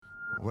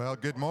Well,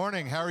 good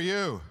morning. How are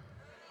you?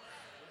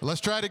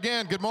 Let's try it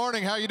again. Good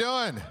morning. How are you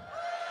doing?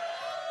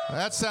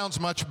 That sounds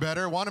much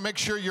better. Want to make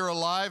sure you're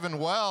alive and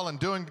well and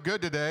doing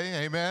good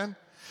today. Amen.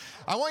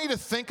 I want you to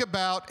think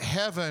about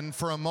heaven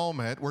for a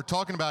moment. We're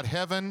talking about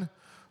heaven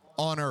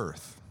on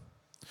earth.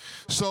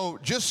 So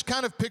just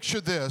kind of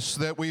picture this,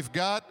 that we've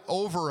got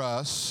over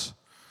us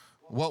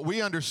what we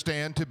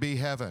understand to be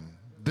heaven.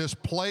 This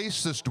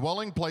place, this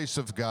dwelling place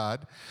of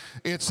God,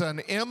 it's an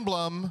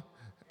emblem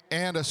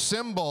and a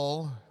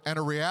symbol and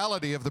a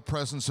reality of the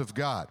presence of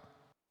God.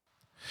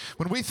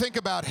 When we think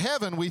about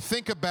heaven, we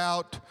think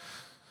about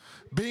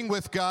being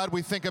with God,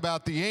 we think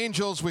about the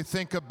angels, we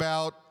think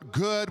about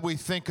good, we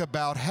think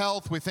about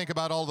health, we think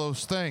about all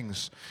those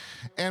things.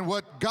 And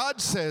what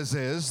God says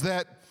is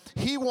that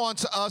He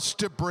wants us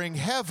to bring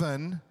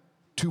heaven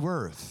to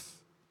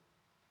earth.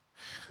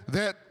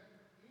 That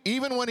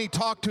even when He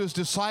talked to His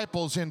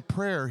disciples in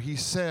prayer, He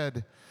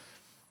said,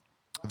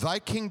 "Thy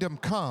kingdom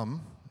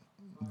come,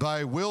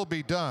 Thy will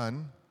be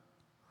done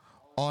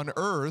on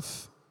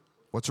earth,"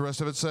 what's the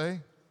rest of it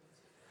say?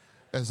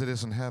 "As it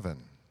is in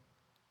heaven."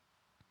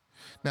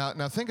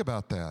 Now think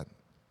about that.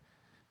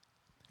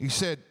 He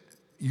said,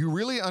 you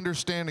really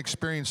understand and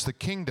experience the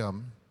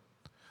kingdom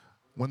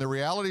when the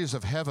realities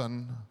of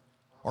heaven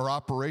are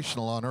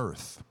operational on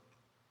earth.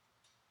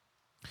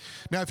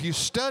 Now, if you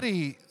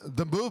study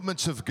the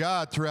movements of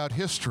God throughout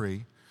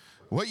history,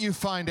 what you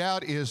find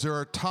out is there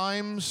are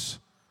times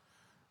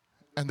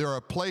and there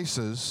are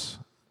places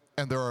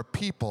and there are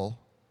people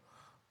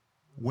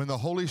when the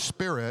Holy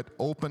Spirit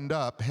opened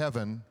up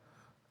heaven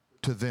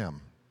to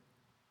them.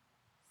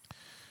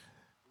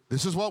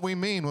 This is what we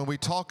mean when we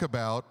talk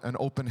about an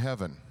open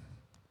heaven.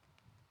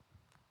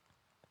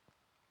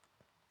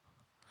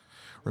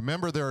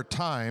 Remember, there are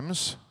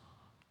times,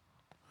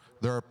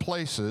 there are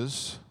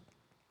places,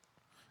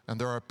 and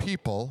there are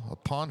people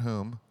upon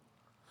whom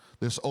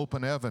this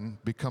open heaven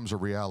becomes a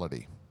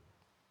reality.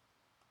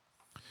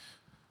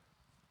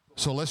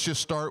 So let's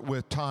just start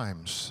with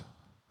times.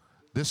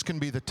 This can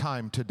be the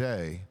time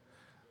today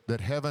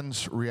that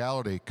heaven's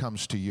reality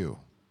comes to you.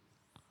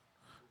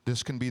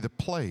 This can be the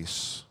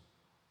place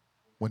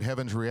when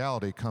heaven's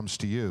reality comes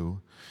to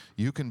you.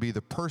 You can be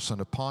the person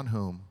upon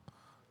whom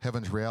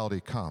heaven's reality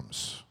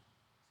comes.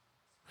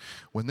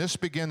 When this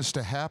begins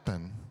to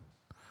happen,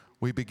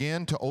 we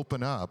begin to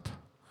open up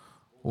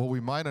what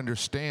we might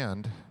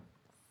understand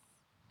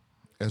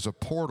as a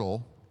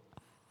portal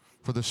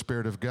for the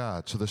Spirit of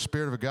God. So the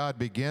Spirit of God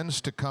begins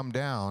to come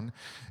down,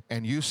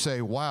 and you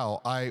say, wow,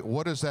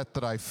 what is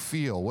that I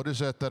feel? What is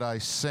that I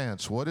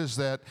sense? What is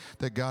that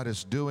God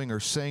is doing or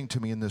saying to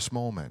me in this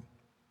moment?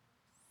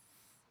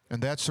 And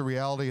that's the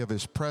reality of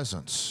His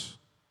presence.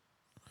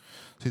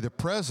 See, the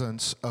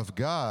presence of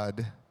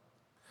God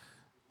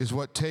is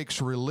what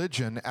takes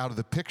religion out of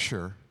the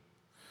picture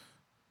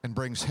and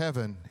brings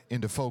heaven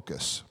into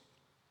focus.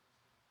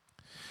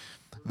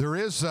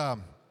 There's a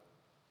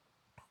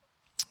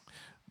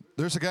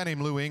guy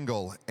named Lou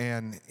Engle,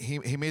 and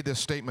he made this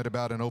statement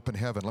about an open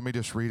heaven. Let me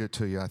just read it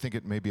to you. I think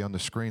it may be on the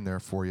screen there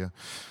for you.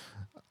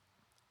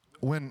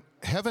 When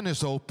heaven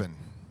is open,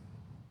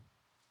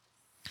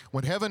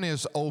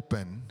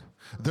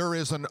 there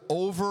is an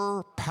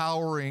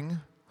overpowering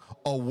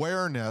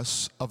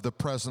awareness of the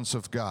presence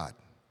of God.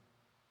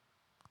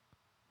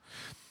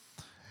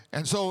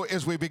 And so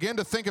as we begin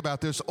to think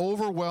about this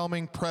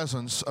overwhelming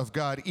presence of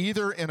God,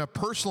 either in a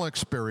personal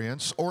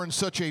experience or in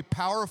such a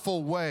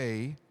powerful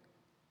way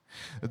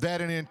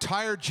that an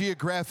entire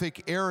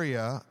geographic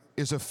area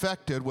is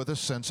affected with a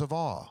sense of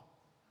awe.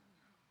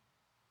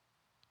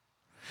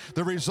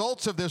 The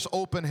results of this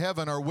open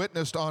heaven are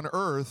witnessed on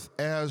earth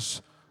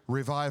as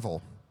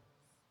revival.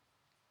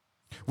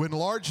 When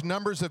large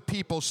numbers of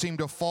people seem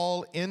to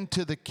fall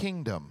into the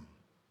kingdom.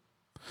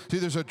 See,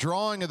 there's a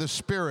drawing of the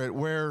Spirit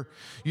where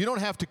you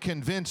don't have to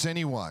convince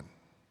anyone.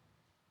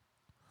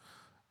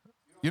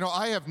 You know,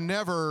 I have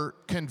never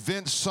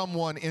convinced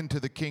someone into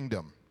the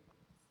kingdom,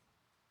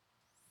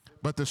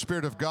 but the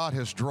Spirit of God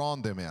has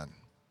drawn them in.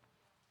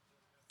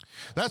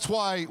 That's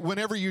why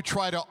whenever you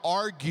try to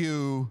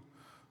argue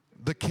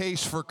the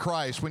case for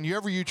Christ,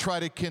 whenever you try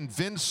to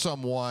convince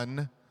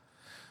someone,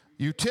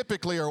 you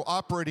typically are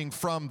operating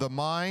from the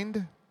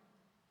mind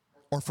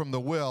or from the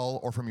will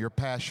or from your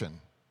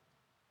passion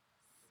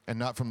and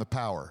not from the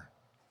power.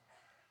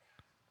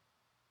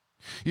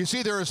 You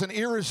see, there is an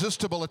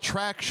irresistible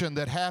attraction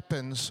that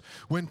happens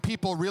when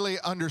people really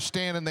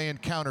understand and they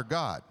encounter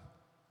God.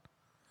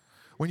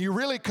 When you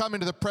really come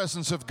into the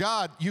presence of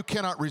God, you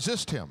cannot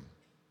resist Him.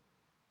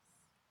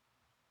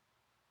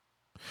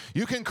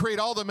 You can create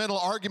all the mental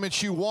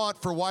arguments you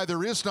want for why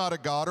there is not a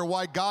God or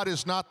why God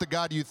is not the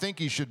God you think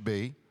He should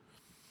be.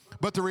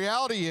 But the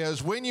reality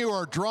is, when you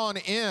are drawn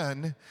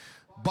in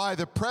by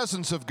the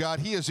presence of God,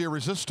 He is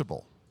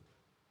irresistible.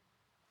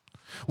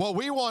 What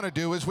we want to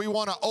do is we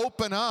want to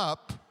open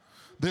up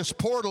this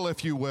portal,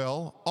 if you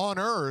will, on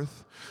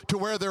earth to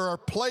where there are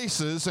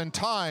places and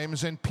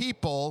times and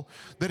people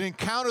that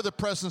encounter the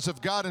presence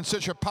of God in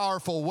such a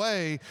powerful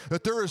way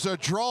that there is a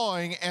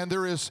drawing and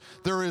there is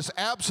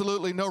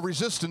absolutely no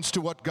resistance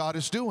to what God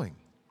is doing.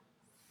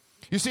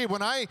 You see,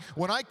 when I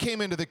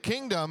came into the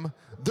kingdom,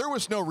 there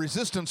was no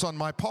resistance on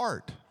my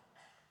part.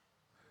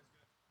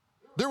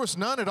 There was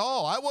none at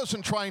all. I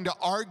wasn't trying to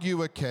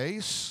argue a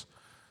case.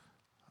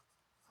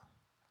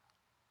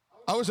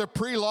 I was a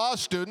pre-law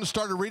student,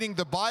 started reading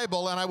the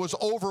Bible, and I was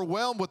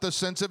overwhelmed with the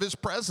sense of His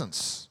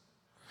presence.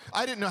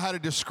 I didn't know how to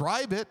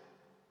describe it.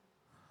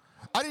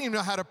 I didn't even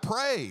know how to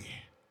pray.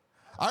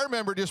 I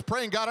remember just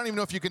praying, God, I don't even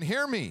know if you can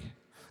hear me.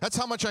 That's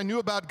how much I knew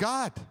about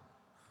God.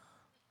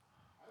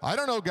 I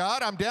don't know,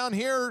 God. I'm down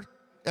here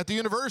at the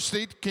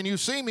university. Can you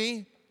see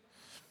me?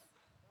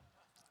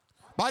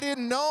 But I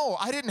didn't know.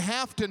 I didn't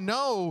have to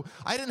know.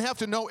 I didn't have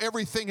to know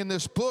everything in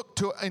this book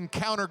to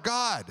encounter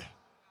God.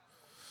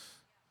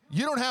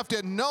 You don't have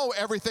to know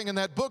everything in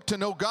that book to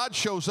know God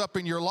shows up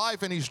in your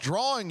life, and He's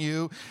drawing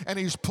you, and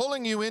He's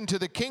pulling you into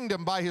the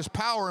kingdom by His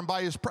power and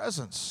by His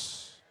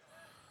presence.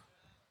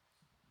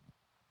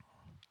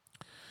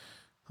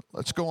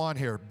 Let's go on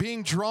here.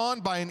 Being drawn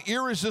by an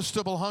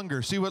irresistible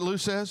hunger. See what Lou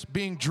says?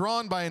 Being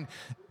drawn by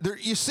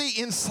you see,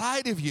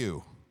 inside of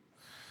you,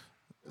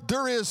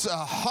 there is a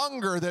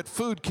hunger that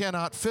food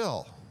cannot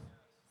fill.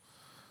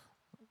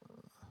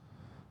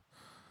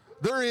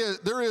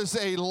 There is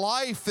a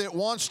life that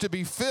wants to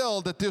be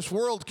filled that this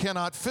world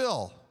cannot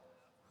fill.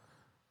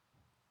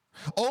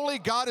 Only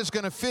God is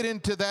going to fit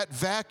into that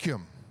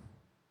vacuum.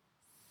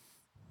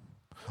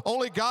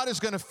 Only God is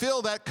going to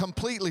fill that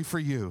completely for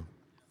you.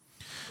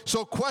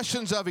 So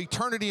questions of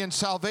eternity and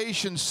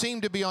salvation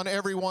seem to be on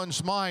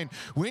everyone's mind.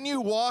 When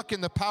you walk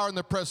in the power and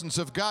the presence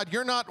of God,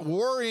 you're not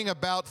worrying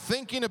about,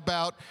 thinking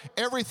about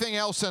everything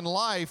else in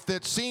life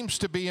that seems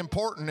to be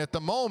important at the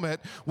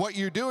moment. What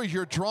you do is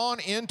you're drawn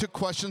into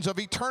questions of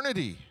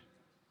eternity.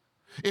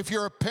 If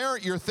you're a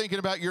parent, you're thinking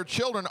about your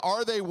children.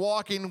 Are they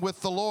walking with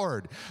the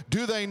Lord?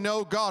 Do they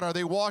know God? Are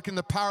they walking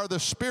the power of the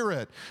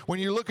Spirit? When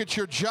you look at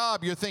your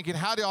job, you're thinking,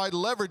 how do I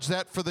leverage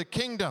that for the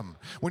kingdom?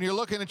 When you're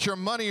looking at your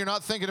money, you're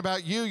not thinking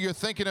about you. You're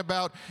thinking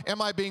about,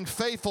 am I being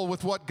faithful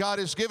with what God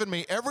has given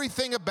me?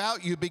 Everything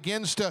about you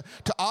begins to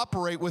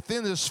operate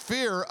within the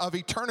sphere of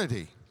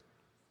eternity.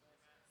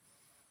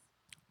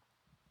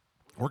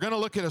 We're going to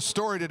look at a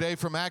story today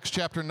from Acts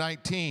chapter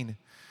 19.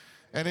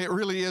 And it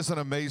really is an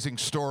amazing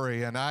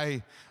story, and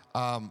I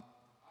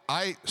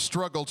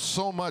struggled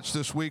so much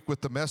this week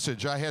with the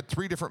message. I had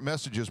 3 different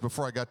messages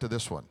before I got to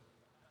this one.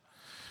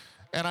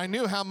 And I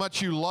knew how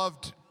much you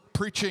loved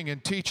preaching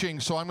and teaching,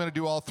 so I'm going to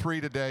do all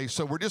 3 today.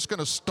 So we're just going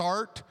to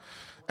start,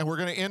 and we're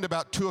going to end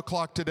about 2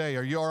 o'clock today.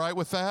 Are you all right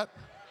with that?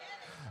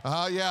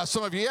 Yeah,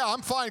 some of you, yeah,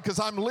 I'm fine because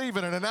I'm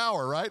leaving in an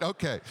hour, right?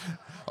 Okay.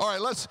 All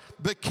right,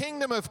 the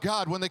kingdom of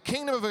God, when the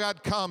kingdom of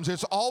God comes,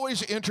 it's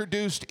always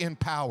introduced in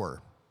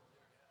power.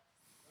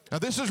 Now,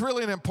 this is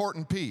really an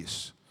important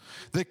piece.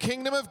 The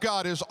kingdom of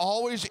God is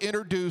always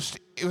introduced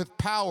with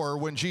power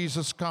when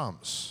Jesus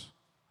comes.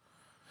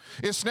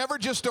 It's never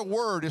just a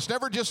word. It's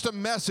never just a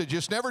message.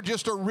 It's never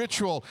just a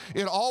ritual.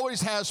 It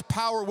always has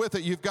power with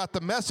it. You've got the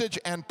message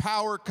and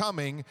power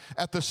coming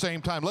at the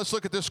same time. Let's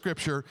look at this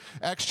scripture,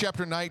 Acts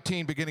chapter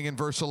 19, beginning in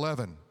verse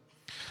 11.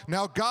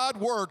 Now, God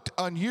worked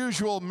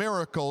unusual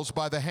miracles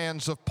by the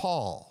hands of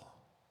Paul.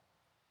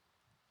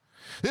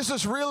 This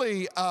is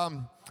really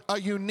a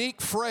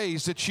unique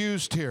phrase that's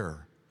used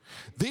here.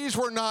 These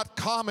were not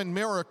common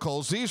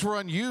miracles. These were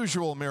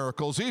unusual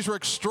miracles. These were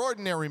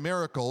extraordinary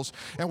miracles.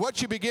 And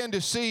what you begin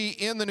to see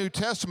in the New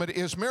Testament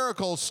is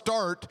miracles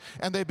start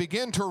and they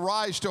begin to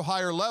rise to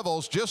higher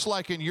levels, just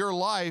like in your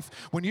life.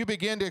 When you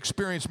begin to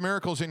experience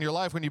miracles in your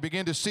life, when you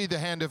begin to see the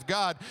hand of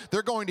God,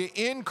 they're going to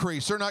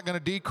increase. They're not going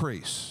to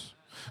decrease.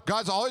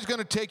 God's always going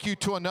to take you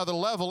to another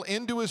level,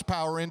 into His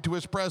power, into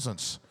His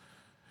presence.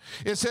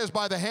 It says,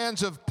 by the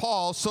hands of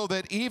Paul, so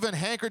that even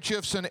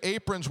handkerchiefs and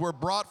aprons were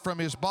brought from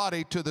his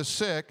body to the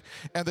sick,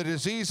 and the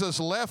diseases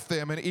left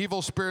them, and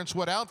evil spirits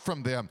went out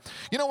from them.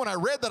 You know, when I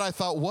read that, I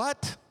thought,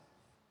 what?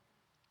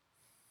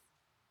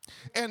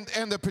 And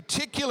the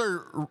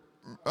particular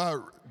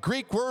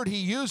Greek word he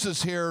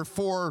uses here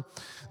for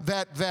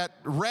that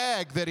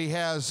rag that he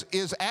has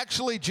is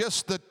actually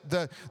just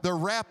the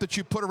wrap that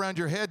you put around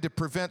your head to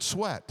prevent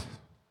sweat.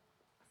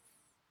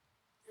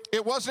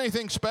 It wasn't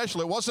anything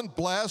special. It wasn't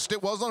blessed.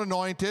 It wasn't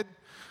anointed.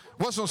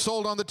 It wasn't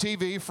sold on the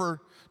TV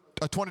for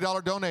a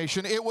 $20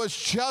 donation. It was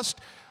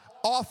just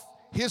off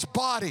his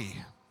body.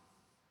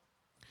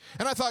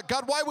 And I thought,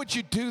 God, why would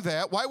you do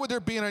that? Why would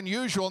there be an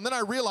unusual? And then I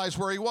realized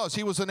where he was.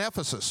 He was in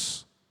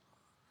Ephesus.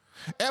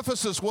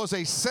 Ephesus was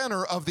a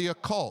center of the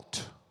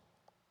occult.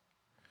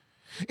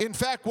 In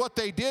fact, what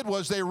they did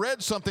was they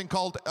read something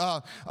called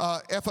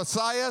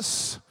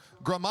Ephesias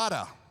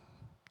Grammata.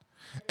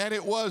 And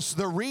it was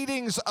the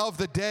readings of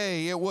the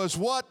day. It was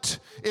what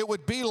it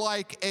would be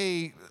like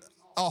a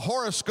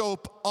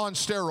horoscope on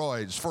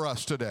steroids for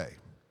us today.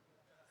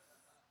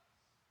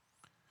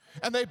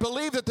 And they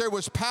believed that there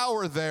was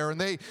power there, and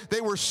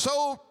they were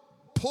so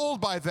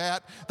pulled by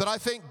that I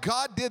think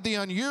God did the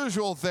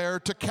unusual there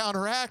to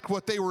counteract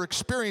what they were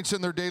experiencing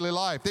in their daily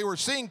life. They were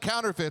seeing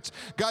counterfeits.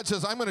 God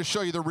says, I'm going to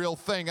show you the real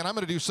thing, and I'm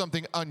going to do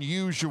something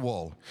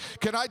unusual.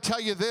 Can I tell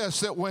you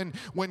this, that when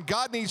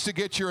God needs to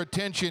get your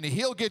attention,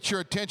 He'll get your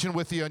attention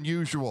with the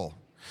unusual.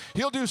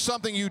 He'll do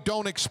something you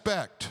don't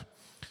expect.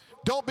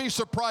 Don't be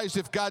surprised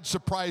if God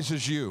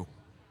surprises you.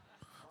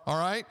 All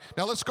right?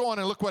 Now let's go on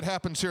and look what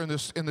happens here in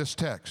this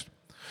text.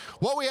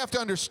 What we have to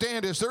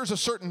understand is there's a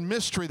certain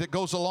mystery that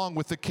goes along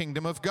with the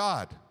kingdom of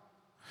God.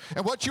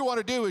 And what you want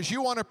to do is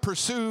you want to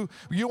pursue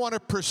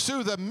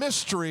the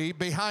mystery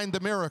behind the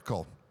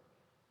miracle.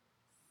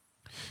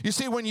 You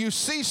see, when you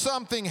see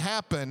something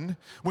happen,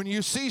 when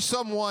you see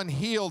someone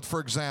healed, for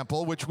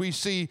example, which we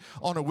see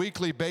on a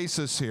weekly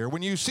basis here,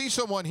 when you see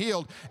someone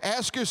healed,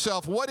 ask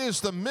yourself, what is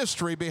the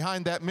mystery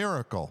behind that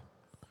miracle?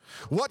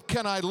 What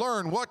can I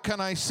learn? What can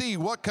I see?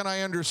 What can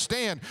I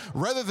understand?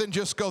 Rather than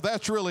just go,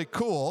 that's really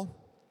cool,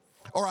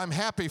 or I'm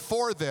happy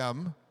for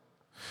them.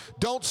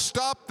 Don't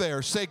stop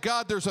there. Say,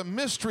 God, there's a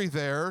mystery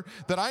there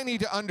that I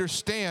need to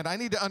understand. I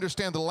need to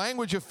understand the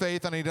language of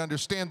faith. I need to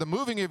understand the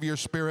moving of your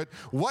Spirit.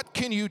 What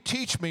can you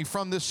teach me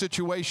from this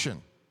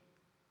situation?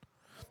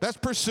 That's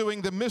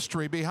pursuing the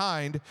mystery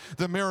behind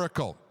the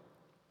miracle.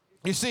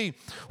 You see,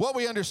 what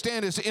we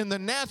understand is in the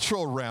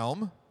natural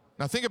realm,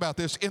 now think about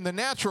this, in the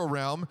natural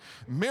realm,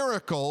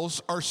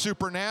 miracles are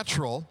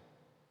supernatural,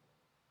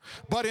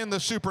 but in the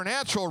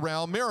supernatural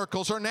realm,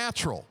 miracles are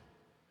natural.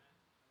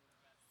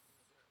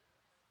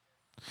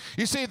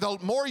 You see, the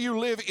more you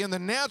live in the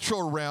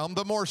natural realm,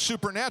 the more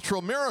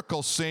supernatural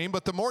miracles seem,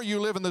 but the more you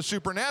live in the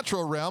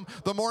supernatural realm,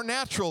 the more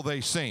natural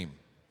they seem.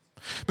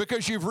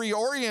 Because you've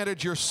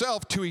reoriented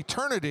yourself to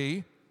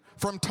eternity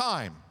from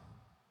time.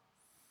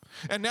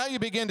 And now you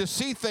begin to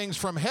see things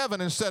from heaven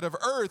instead of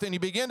earth, and you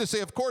begin to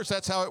say, of course,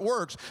 that's how it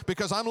works,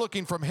 because I'm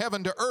looking from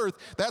heaven to earth.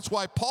 That's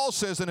why Paul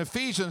says in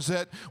Ephesians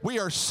that we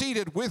are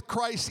seated with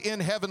Christ in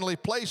heavenly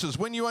places.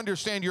 When you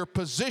understand your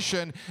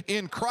position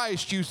in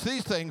Christ, you see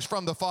things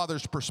from the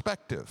Father's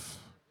perspective.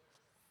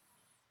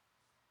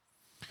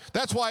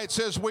 That's why it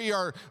says we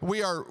are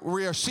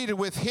seated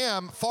with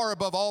Him far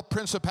above all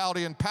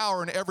principality and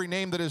power and every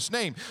name that is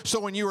named. So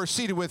when you are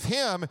seated with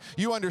Him,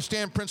 you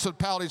understand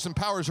principalities and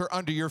powers are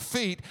under your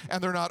feet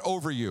and they're not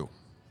over you.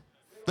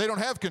 They don't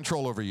have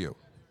control over you.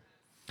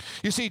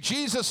 You see,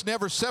 Jesus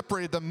never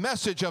separated the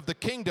message of the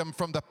kingdom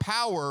from the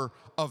power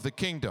of the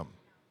kingdom.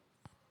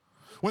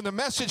 When the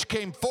message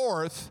came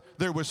forth,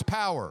 there was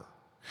power.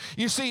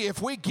 You see,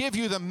 if we give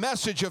you the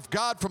message of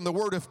God from the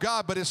Word of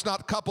God, but it's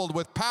not coupled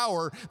with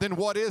power, then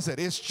what is it?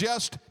 It's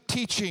just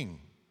teaching.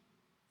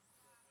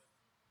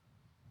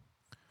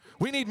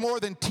 We need more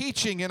than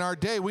teaching in our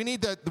day. We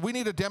need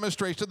a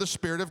demonstration of the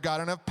Spirit of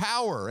God and of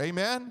power.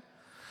 Amen?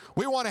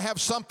 We want to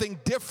have something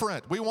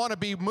different. We want to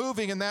be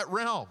moving in that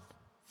realm.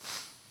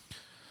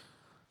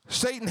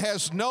 Satan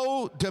has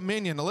no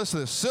dominion. Now listen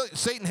to this.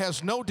 Satan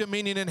has no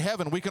dominion in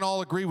heaven. We can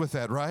all agree with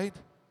that, right?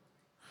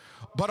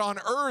 But on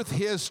earth,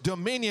 his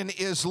dominion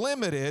is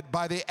limited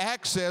by the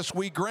access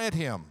we grant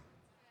him.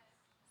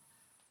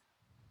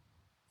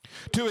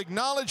 To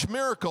acknowledge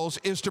miracles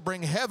is to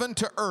bring heaven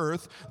to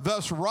earth,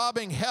 thus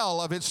robbing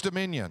hell of its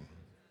dominion.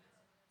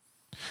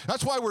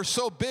 That's why we're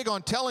so big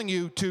on telling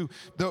you to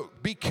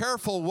be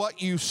careful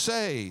what you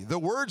say. The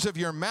words of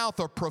your mouth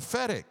are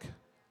prophetic.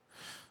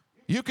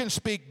 You can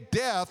speak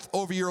death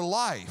over your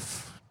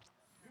life.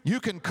 You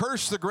can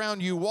curse the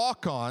ground you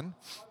walk on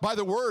by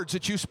the words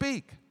that you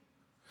speak.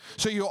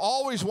 So you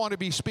always want to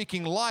be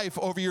speaking life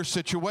over your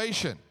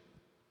situation.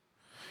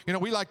 You know,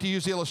 we like to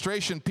use the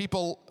illustration.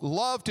 People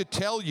love to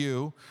tell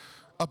you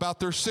about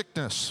their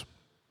sickness,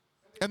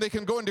 and they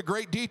can go into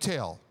great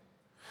detail.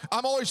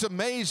 I'm always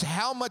amazed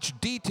how much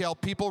detail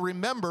people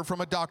remember from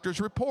a doctor's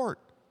report.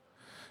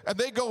 And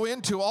they go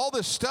into all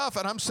this stuff,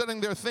 and I'm sitting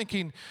there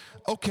thinking,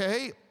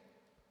 okay,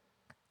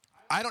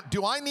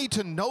 do I need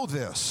to know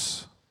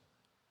this?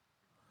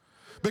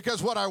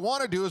 Because what I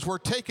want to do is we're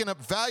taking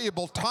up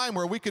valuable time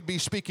where we could be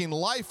speaking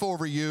life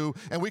over you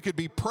and we could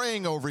be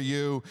praying over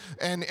you.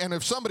 And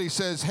if somebody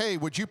says, hey,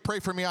 would you pray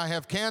for me? I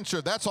have cancer.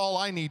 That's all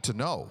I need to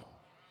know.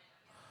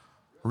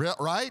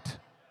 Right?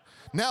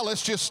 Now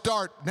let's just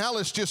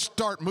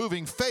start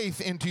moving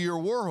faith into your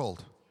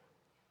world.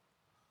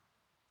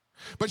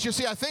 But you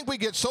see, I think we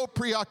get so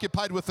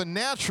preoccupied with the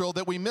natural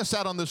that we miss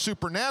out on the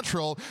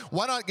supernatural.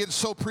 Why not get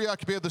so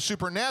preoccupied with the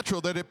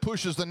supernatural that it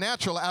pushes the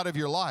natural out of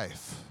your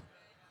life?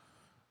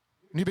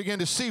 And you begin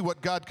to see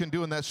what God can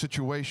do in that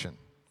situation.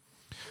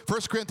 1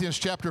 Corinthians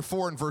chapter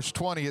 4 and verse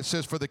 20, it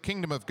says, for the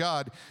kingdom of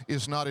God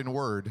is not in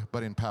word,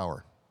 but in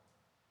power.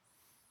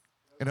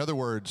 In other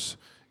words,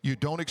 you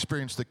don't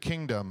experience the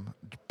kingdom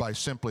by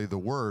simply the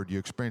word. You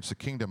experience the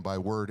kingdom by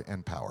word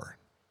and power.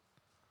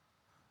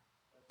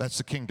 That's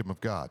the kingdom of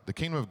God. The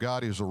kingdom of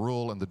God is a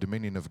rule and the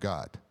dominion of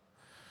God.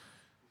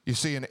 You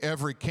see, in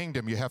every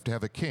kingdom, you have to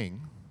have a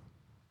king.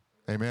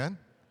 Amen?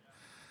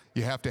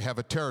 You have to have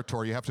a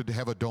territory. You have to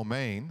have a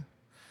domain.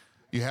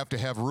 You have to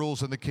have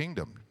rules in the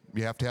kingdom.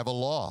 You have to have a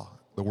law.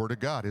 The Word of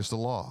God is the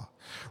law.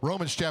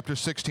 Romans chapter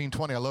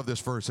 16:20, I love this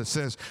verse. It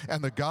says,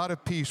 and the God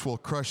of peace will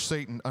crush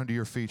Satan under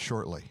your feet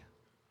shortly.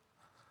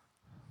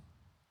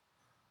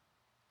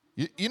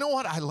 You know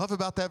what I love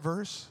about that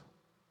verse?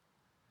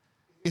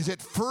 Is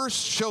it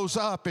first shows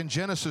up in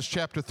Genesis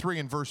chapter 3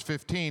 and verse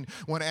 15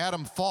 when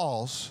Adam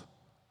falls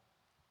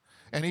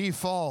and Eve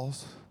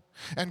falls.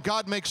 And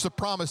God makes the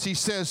promise. He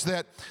says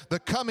that the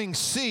coming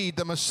seed,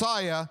 the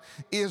Messiah,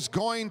 is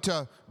going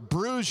to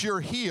bruise your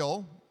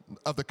heel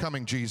of the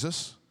coming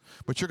Jesus,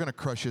 but you're going to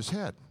crush his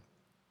head.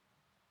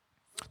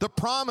 The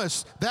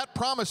promise, that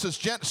promise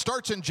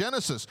starts in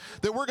Genesis,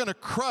 that we're going to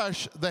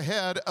crush the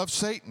head of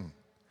Satan.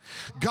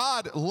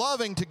 God,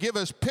 loving to give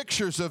us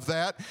pictures of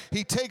that,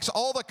 he takes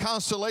all the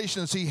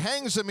constellations, he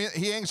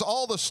hangs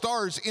all the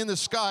stars in the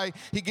sky,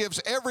 he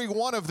gives every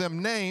one of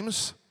them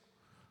names.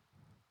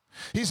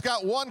 He's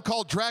got one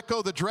called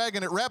Draco the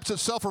dragon. It wraps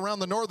itself around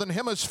the northern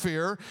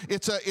hemisphere.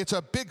 It's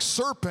a big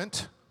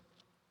serpent.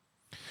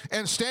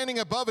 And standing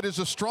above it is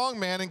a strong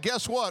man. And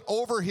guess what?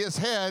 Over his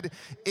head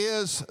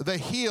is the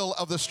heel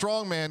of the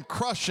strong man,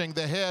 crushing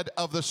the head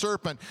of the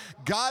serpent.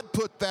 God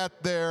put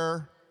that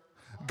there.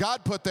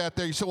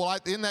 You say, well,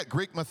 in that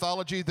Greek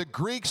mythology, the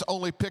Greeks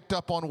only picked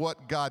up on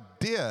what God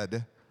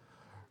did.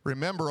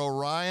 Remember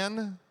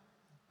Orion?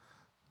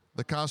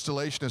 The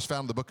constellation is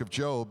found in the book of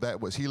Job.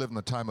 He lived in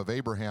the time of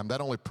Abraham.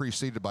 That only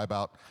preceded by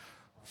about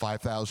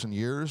 5,000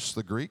 years,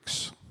 the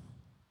Greeks.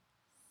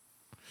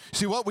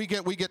 See, what we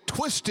get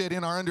twisted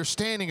in our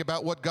understanding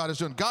about what God is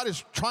doing. God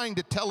is trying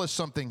to tell us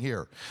something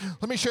here.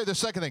 Let me show you the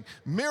second thing.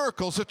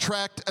 Miracles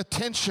attract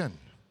attention.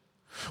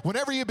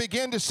 Whenever you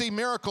begin to see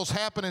miracles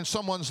happen in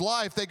someone's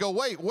life, they go,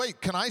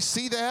 wait, can I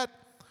see that?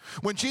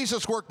 When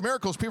Jesus worked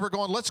miracles, people are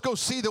going, let's go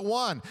see the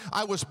one.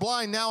 I was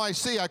blind, now I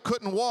see. I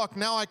couldn't walk,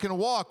 now I can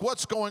walk.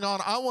 What's going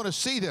on? I want to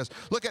see this.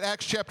 Look at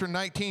Acts chapter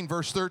 19,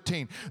 verse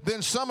 13.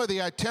 Then some of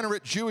the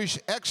itinerant Jewish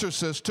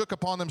exorcists took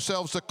upon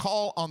themselves to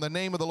call on the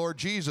name of the Lord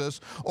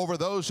Jesus over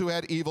those who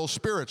had evil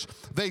spirits.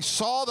 They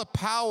saw the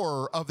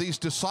power of these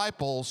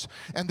disciples,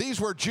 and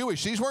these were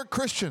Jewish. These weren't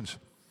Christians.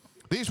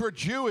 These were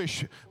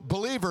Jewish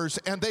believers,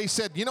 and they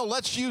said,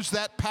 let's use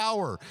that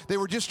power. They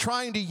were just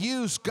trying to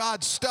use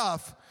God's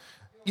stuff,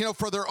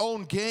 for their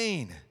own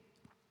gain.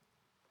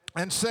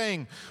 And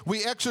saying,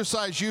 we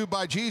exorcise you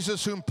by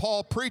Jesus whom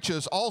Paul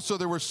preaches. Also,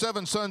 there were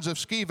 7 sons of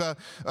Sceva,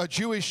 a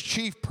Jewish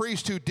chief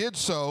priest who did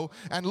so.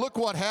 And look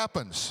what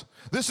happens.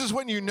 This is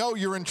when you know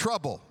you're in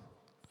trouble.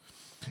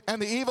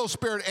 And the evil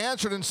spirit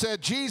answered and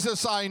said,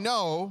 Jesus I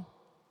know,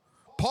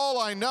 Paul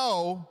I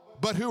know,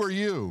 but who are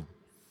you?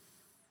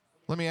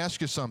 Let me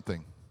ask you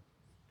something.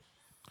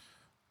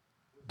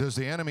 Does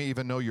the enemy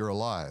even know you're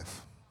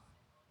alive?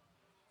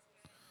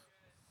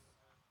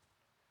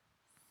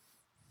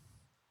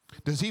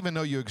 Does he even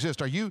know you exist?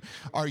 Are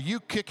you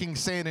kicking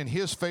sand in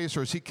his face,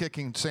 or is he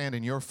kicking sand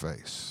in your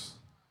face?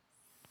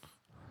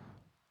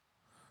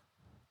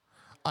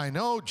 I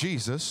know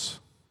Jesus,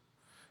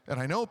 and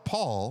I know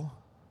Paul,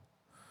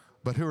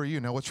 but who are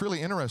you? Now, what's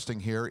really interesting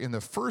here, in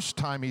the first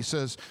time he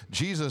says,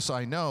 Jesus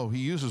I know, he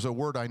uses a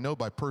word I know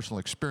by personal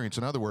experience.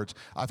 In other words,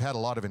 I've had a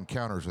lot of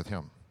encounters with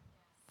him.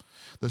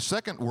 The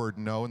second word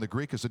know in the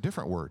Greek is a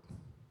different word.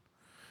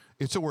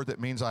 It's a word that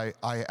means I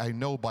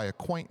know by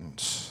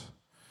acquaintance.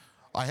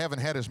 I haven't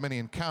had as many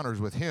encounters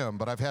with him,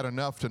 but I've had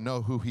enough to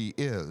know who he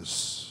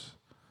is.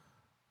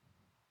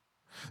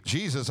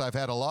 Jesus, I've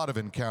had a lot of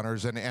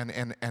encounters,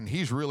 and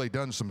he's really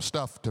done some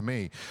stuff to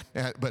me.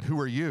 But who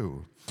are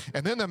you?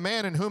 And then the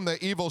man in whom the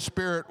evil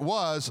spirit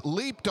was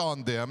leaped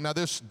on them. Now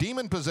this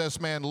demon-possessed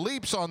man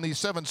leaps on these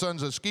 7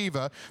 sons of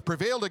Sceva,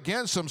 prevailed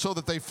against them so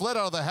that they fled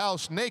out of the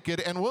house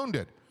naked and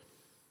wounded.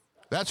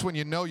 That's when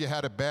you know you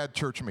had a bad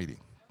church meeting.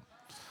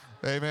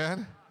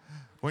 Amen?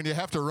 When you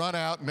have to run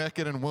out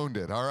naked and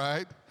wounded, all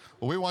right?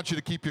 Well, we want you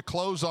to keep your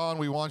clothes on.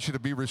 We want you to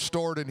be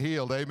restored and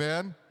healed.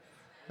 Amen?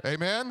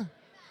 Amen?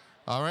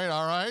 All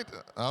right.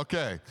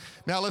 Okay.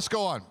 Now let's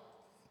go on.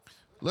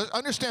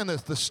 Understand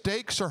this. The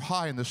stakes are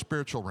high in the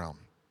spiritual realm.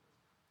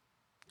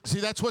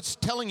 See, that's what's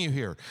telling you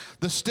here.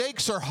 The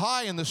stakes are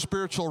high in the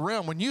spiritual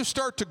realm. When you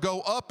start to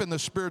go up in the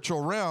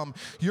spiritual realm,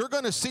 you're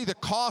going to see the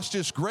cost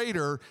is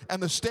greater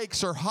and the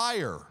stakes are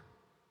higher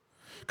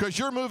because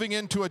you're moving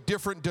into a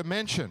different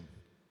dimension.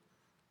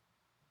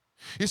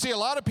 You see, a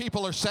lot of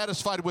people are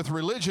satisfied with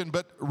religion,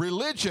 but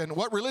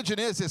what religion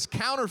is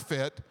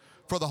counterfeit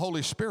for the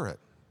Holy Spirit.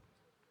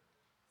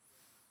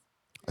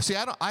 See,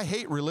 I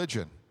hate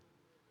religion,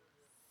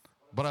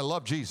 but I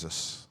love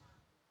Jesus.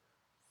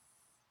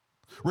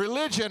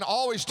 Religion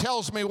always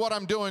tells me what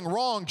I'm doing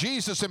wrong.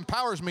 Jesus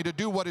empowers me to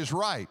do what is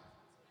right.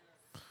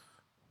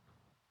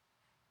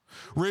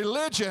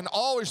 Religion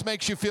always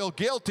makes you feel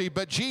guilty,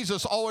 but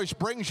Jesus always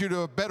brings you to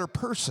a better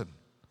person.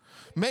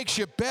 Makes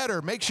you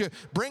better,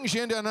 brings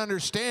you into an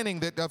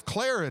understanding of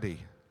clarity.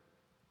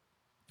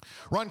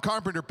 Ron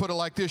Carpenter put it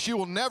like this: you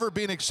will never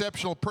be an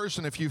exceptional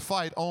person if you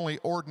fight only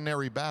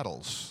ordinary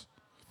battles.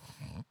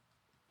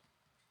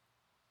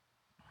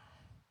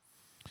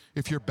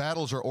 If your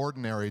battles are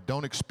ordinary,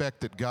 don't expect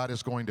that God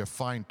is going to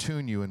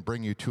fine-tune you and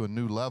bring you to a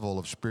new level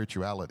of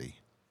spirituality.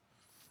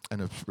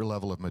 and a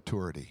level of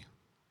maturity.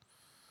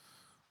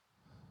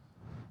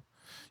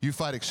 You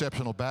fight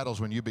exceptional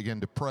battles when you begin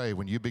to pray,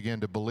 when you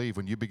begin to believe,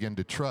 when you begin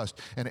to trust.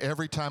 And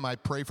every time I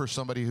pray for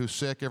somebody who's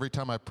sick, every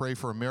time I pray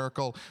for a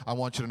miracle, I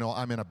want you to know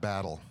I'm in a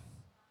battle.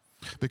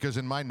 Because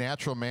in my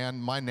natural man,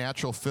 my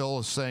natural Phil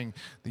is saying,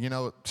 you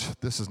know,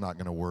 this is not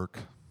going to work.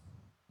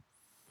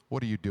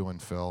 What are you doing,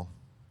 Phil?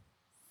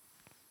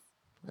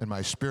 And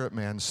my spirit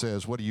man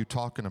says, what are you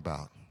talking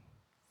about?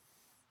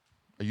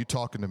 Are you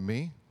talking to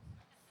me?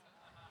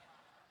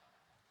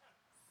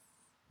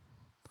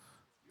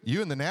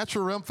 You in the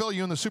natural realm, Phil,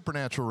 you in the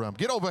supernatural realm.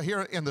 Get over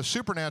here in the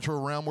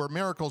supernatural realm where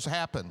miracles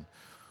happen,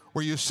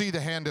 where you see the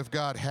hand of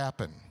God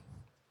happen.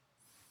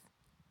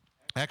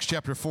 Acts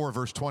chapter 4,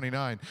 verse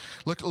 29.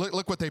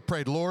 Look what they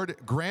prayed. Lord,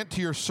 grant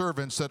to your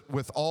servants that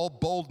with all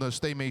boldness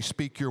they may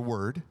speak your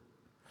word.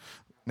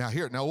 Now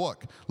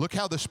look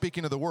how the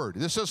speaking of the word.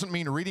 This doesn't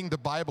mean reading the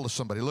Bible to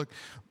somebody. Look,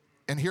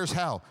 and here's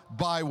how.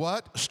 By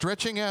what?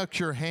 Stretching out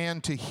your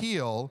hand to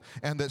heal,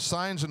 and that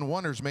signs and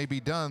wonders may be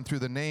done through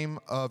the name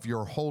of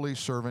your holy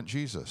servant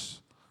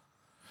Jesus.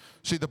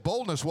 See, the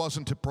boldness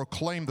wasn't to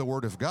proclaim the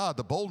word of God.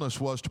 The boldness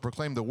was to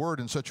proclaim the word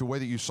in such a way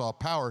that you saw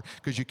power,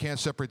 because you can't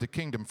separate the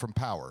kingdom from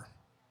power.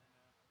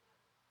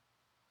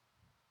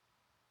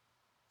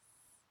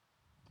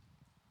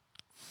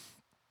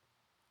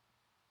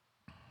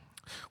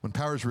 When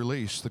power is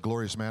released, the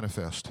glory is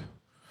manifest.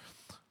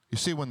 You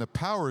see, when the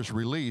power is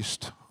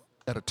released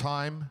at a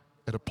time,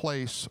 at a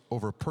place,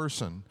 over a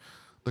person,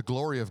 the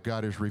glory of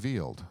God is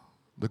revealed.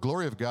 The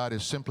glory of God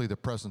is simply the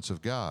presence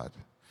of God.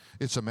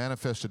 It's a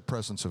manifested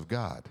presence of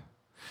God.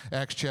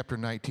 Acts chapter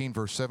 19,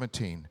 verse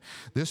 17.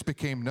 This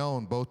became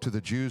known both to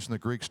the Jews and the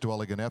Greeks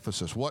dwelling in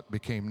Ephesus. What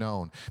became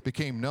known?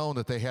 Became known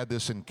that they had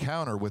this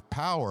encounter with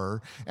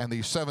power, and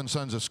these 7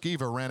 sons of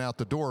Sceva ran out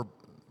the door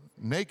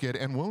naked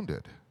and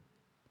wounded.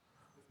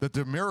 That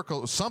the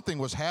miracle, something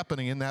was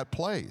happening in that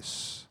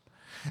place,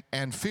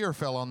 and fear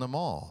fell on them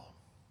all.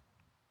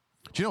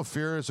 Do you know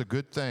fear is a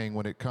good thing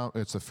when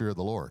it's the fear of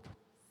the Lord?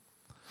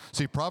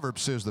 See,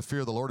 Proverbs says the fear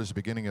of the Lord is the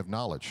beginning of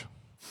knowledge.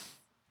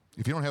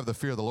 If you don't have the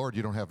fear of the Lord,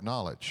 you don't have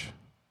knowledge.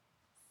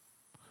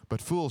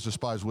 But fools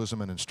despise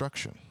wisdom and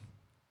instruction.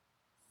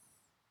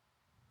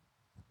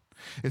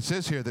 It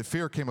says here that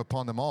fear came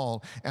upon them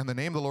all, and the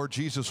name of the Lord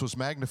Jesus was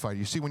magnified.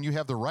 You see, when you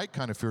have the right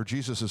kind of fear,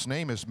 Jesus'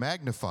 name is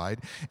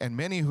magnified, and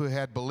many who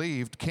had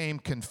believed came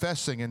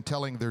confessing and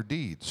telling their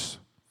deeds.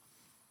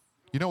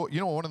 You know what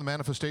one of the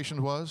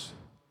manifestations was?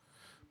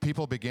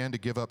 People began to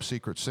give up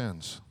secret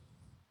sins.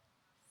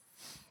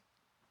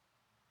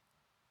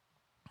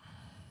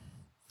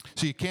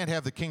 See, you can't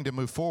have the kingdom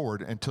move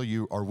forward until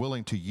you are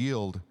willing to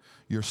yield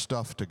your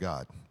stuff to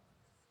God.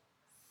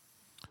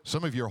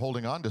 Some of you are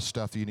holding on to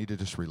stuff that you need to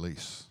just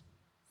release.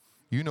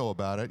 You know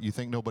about it. You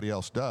think nobody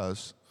else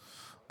does.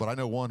 But I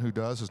know one who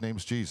does. His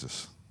name's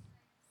Jesus.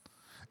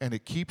 And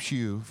it keeps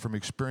you from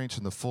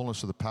experiencing the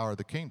fullness of the power of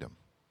the kingdom.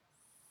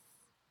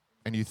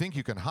 And you think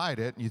you can hide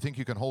it, and you think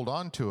you can hold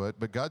on to it,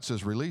 but God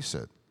says release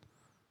it.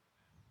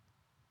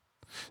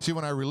 See,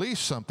 when I release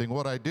something,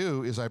 what I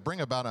do is I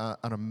bring about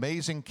an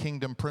amazing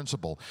kingdom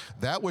principle.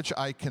 That which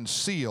I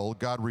conceal,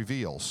 God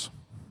reveals.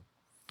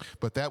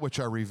 But that which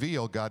I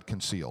reveal, God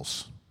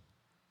conceals.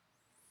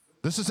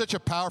 This is such a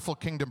powerful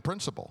kingdom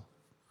principle.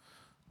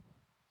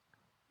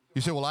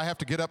 You say, well, I have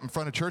to get up in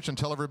front of church and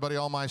tell everybody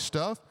all my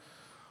stuff?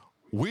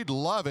 We'd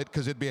love it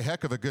because it'd be a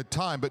heck of a good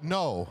time, but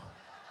no.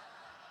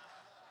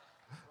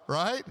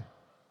 Right?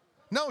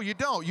 No, you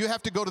don't. You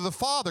have to go to the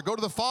Father. Go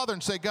to the Father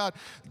and say, God,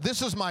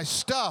 this is my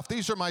stuff.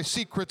 These are my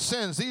secret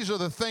sins. These are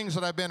the things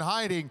that I've been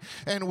hiding.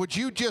 And would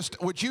you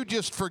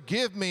just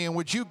forgive me? And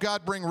would you,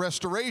 God, bring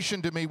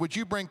restoration to me? Would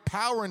you bring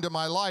power into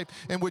my life?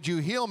 And would you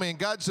heal me? And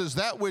God says,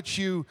 that which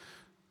you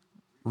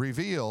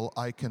reveal,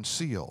 I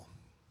conceal.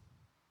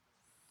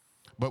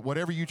 But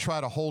whatever you try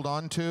to hold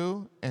on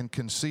to and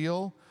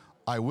conceal,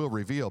 I will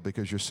reveal,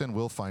 because your sin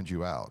will find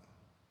you out.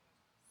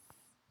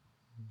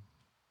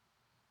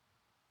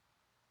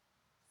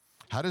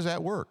 How does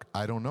that work?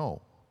 I don't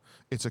know.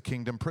 It's a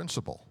kingdom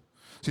principle.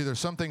 See, there's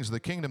some things in the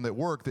kingdom that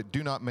work that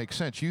do not make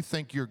sense. You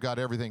think you've got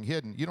everything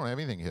hidden. You don't have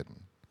anything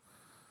hidden.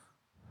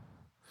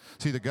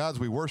 See, the gods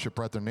we worship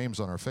write their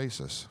names on our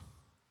faces.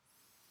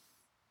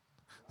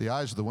 The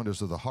eyes are the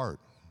windows of the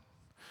heart.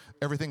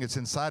 Everything that's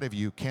inside of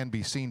you can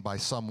be seen by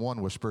someone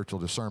with spiritual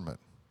discernment.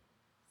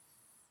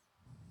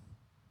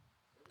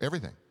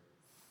 Everything.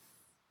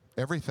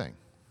 Everything.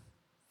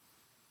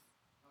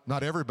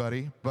 Not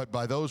everybody, but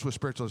by those with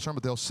spiritual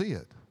discernment, they'll see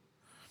it.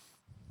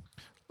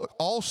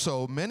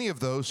 Also, many of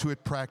those who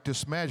had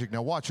practiced magic.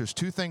 Now watch, there's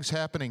 2 things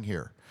happening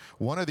here.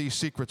 One of these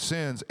secret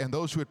sins, and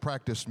those who had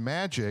practiced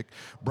magic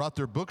brought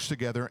their books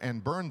together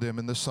and burned them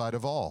in the sight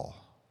of all.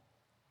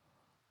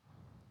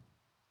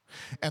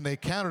 And they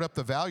counted up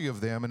the value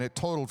of them, and it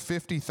totaled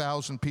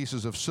 50,000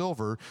 pieces of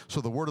silver. So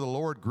the word of the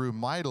Lord grew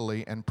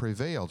mightily and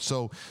prevailed.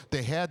 So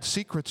they had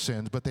secret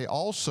sins, but they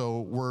also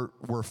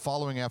were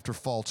following after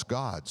false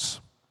gods.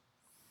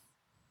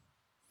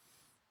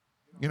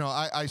 You know,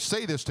 I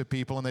say this to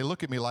people, and they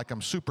look at me like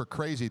I'm super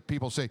crazy.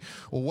 People say,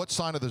 well, what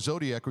sign of the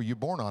zodiac were you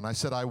born on? I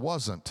said, I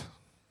wasn't.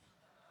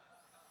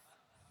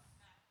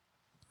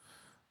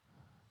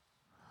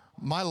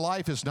 My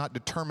life is not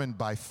determined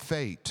by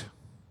fate.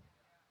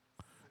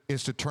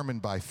 It's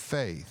determined by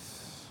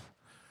faith.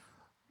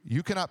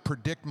 You cannot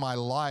predict my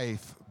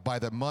life by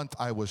the month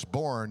I was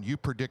born. You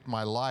predict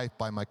my life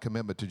by my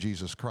commitment to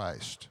Jesus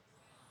Christ.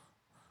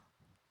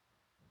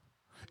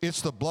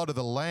 It's the blood of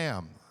the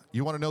Lamb.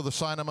 You want to know the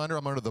sign I'm under?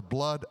 I'm under the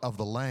blood of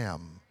the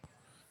Lamb.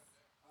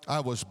 I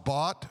was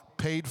bought,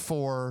 paid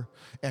for,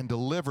 and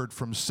delivered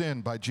from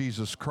sin by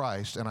Jesus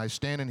Christ, and I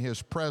stand in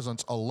His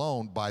presence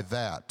alone by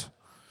that.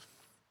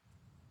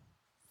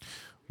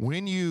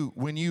 When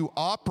you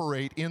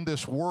operate in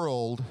this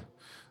world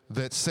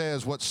that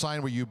says, what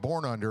sign were you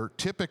born under,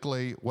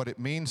 typically what it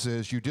means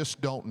is you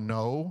just don't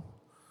know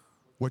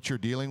what you're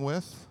dealing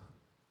with,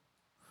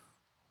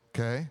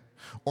 okay?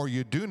 Or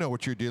you do know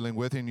what you're dealing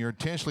with and you're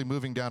intentionally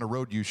moving down a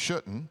road you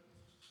shouldn't,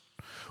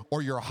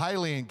 or you're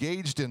highly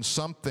engaged in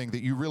something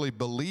that you really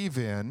believe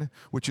in,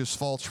 which is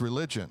false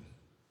religion.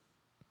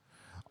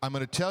 I'm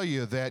going to tell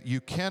you that you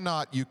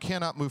cannot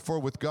move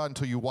forward with God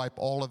until you wipe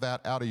all of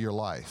that out of your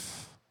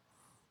life.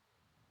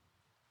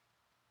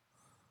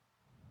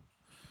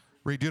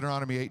 Read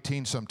Deuteronomy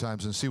 18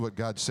 sometimes and see what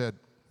God said,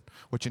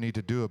 what you need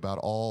to do about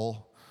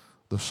all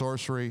the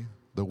sorcery,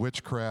 the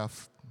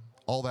witchcraft,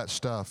 all that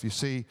stuff. You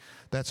see,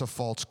 that's a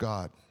false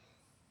god.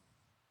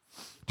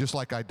 Just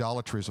like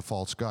idolatry is a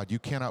false god. You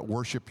cannot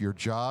worship your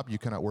job. You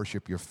cannot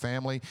worship your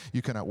family.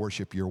 You cannot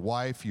worship your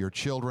wife, your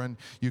children.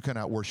 You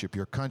cannot worship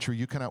your country.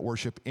 You cannot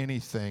worship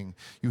anything.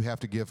 You have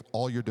to give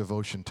all your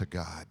devotion to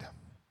God.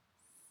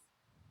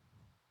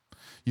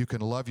 You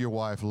can love your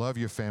wife, love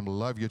your family,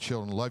 love your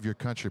children, love your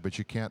country, but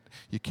you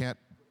can't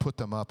put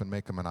them up and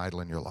make them an idol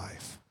in your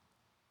life.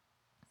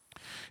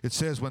 It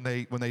says when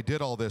they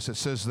did all this, it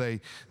says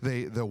the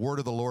word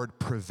of the Lord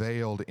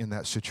prevailed in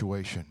that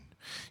situation.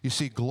 You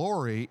see,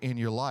 glory in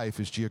your life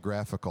is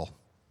geographical.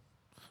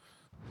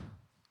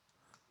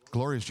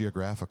 Glory is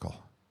geographical.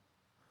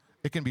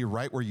 It can be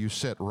right where you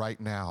sit right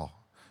now.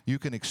 You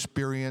can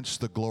experience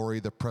the glory,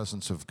 the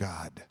presence of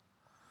God.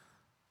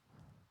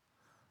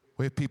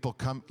 We have people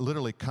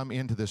literally come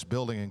into this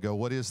building and go,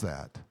 what is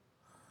that?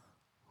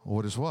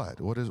 What is what?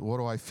 What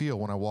do I feel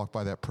when I walk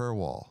by that prayer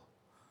wall?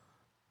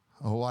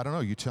 Oh, I don't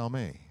know. You tell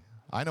me.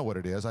 I know what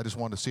it is. I just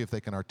wanted to see if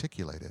they can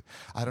articulate it.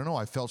 I don't know.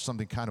 I felt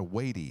something kind of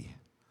weighty.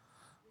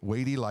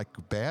 Weighty like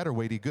bad or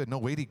weighty good? No,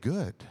 weighty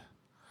good.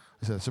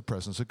 I said, it's the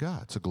presence of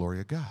God. It's the glory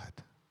of God.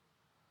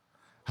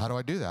 How do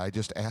I do that? I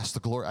just ask the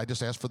glory. I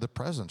just ask for the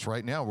presence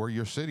right now where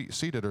you're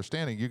seated or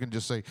standing. You can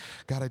just say,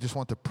 God, I just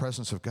want the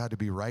presence of God to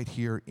be right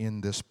here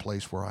in this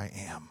place where I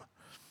am.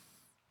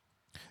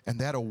 And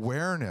that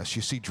awareness,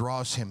 you see,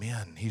 draws him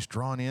in. He's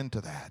drawn into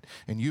that.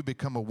 And you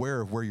become aware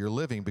of where you're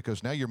living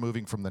because now you're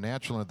moving from the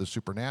natural into the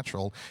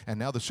supernatural, and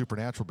now the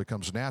supernatural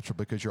becomes natural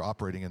because you're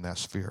operating in that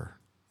sphere.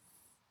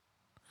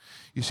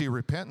 You see,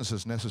 repentance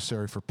is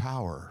necessary for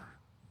power.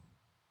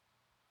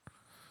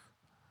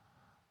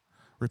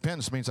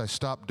 Repentance means I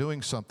stop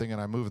doing something and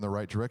I move in the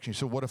right direction.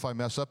 So what if I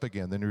mess up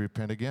again? Then you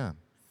repent again.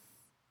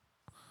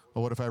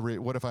 Well,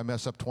 what if I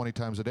mess up 20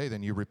 times a day?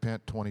 Then you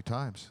repent 20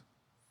 times.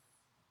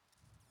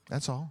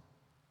 That's all.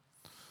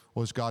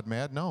 Was God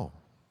mad? No.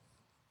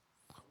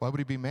 Why would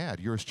he be mad?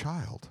 You're his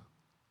child.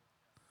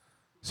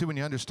 See, when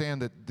you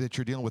understand that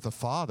you're dealing with a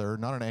father,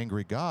 not an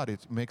angry God,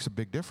 it makes a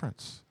big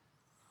difference.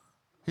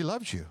 He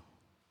loves you.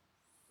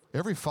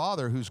 Every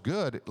father who's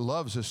good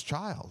loves his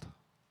child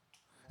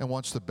and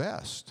wants the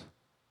best.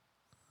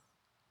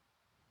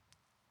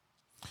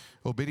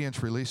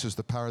 Obedience releases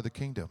the power of the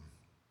kingdom.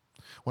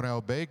 When I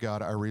obey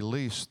God, I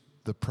release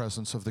the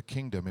presence of the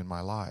kingdom in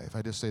my life.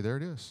 I just say, there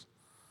it is.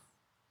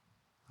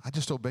 I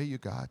just obey you,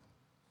 God.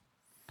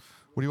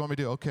 What do you want me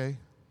to do? Okay.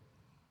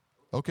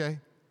 Okay.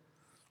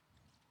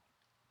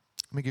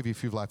 Let me give you a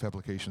few life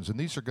applications, and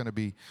these are going to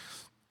be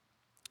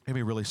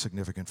really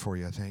significant for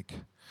you, I think.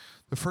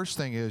 The first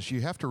thing is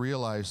you have to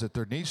realize that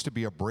there needs to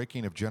be a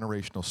breaking of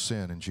generational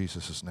sin in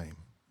Jesus' name.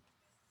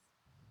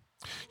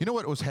 You know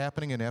what was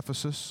happening in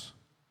Ephesus?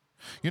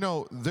 You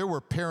know, there were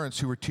parents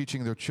who were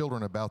teaching their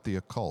children about the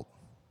occult.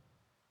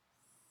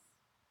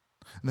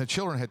 And the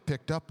children had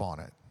picked up on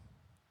it.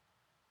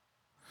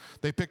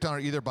 They picked on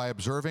it either by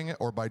observing it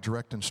or by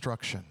direct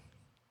instruction.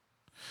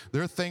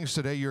 There are things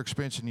today you're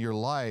experiencing in your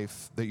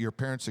life that your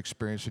parents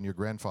experienced and your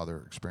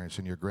grandfather experienced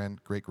and your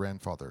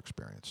great-grandfather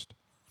experienced.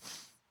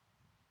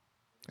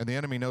 And the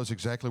enemy knows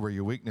exactly where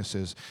your weakness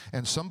is.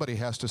 And somebody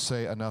has to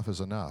say enough is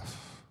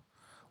enough.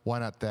 Why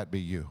not that be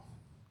you?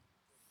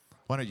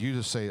 Why don't you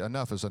just say,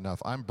 enough is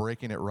enough. I'm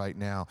breaking it right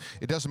now.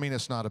 It doesn't mean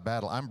it's not a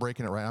battle. I'm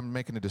breaking it right. I'm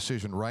making a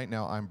decision right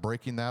now. I'm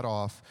breaking that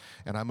off,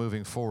 and I'm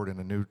moving forward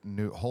in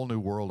a whole new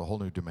world, a whole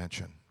new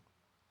dimension.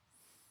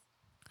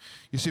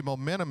 You see,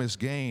 momentum is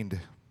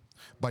gained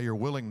by your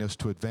willingness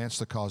to advance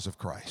the cause of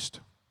Christ.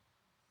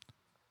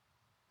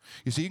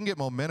 You see, you can get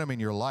momentum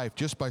in your life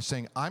just by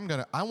saying, I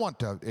want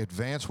to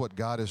advance what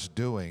God is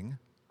doing,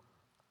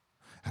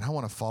 and I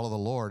want to follow the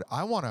Lord.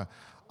 I want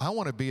I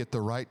want to be at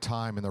the right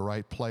time in the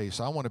right place.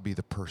 I want to be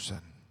the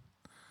person.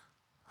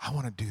 I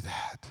want to do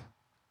that.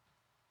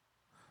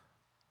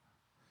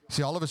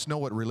 See, all of us know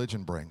what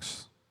religion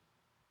brings.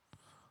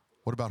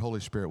 What about Holy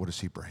Spirit? What does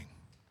He bring?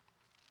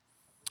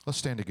 Let's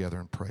stand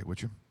together and pray,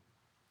 would you?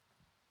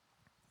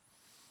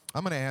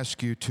 I'm going to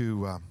ask you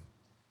to, I'm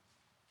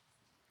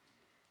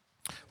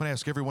going to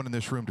ask everyone in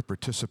this room to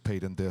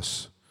participate in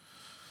this.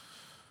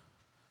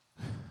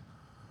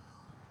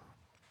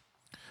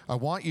 I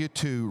want you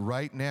to,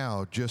 right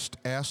now, just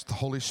ask the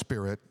Holy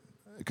Spirit.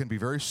 It can be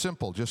very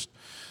simple. Just,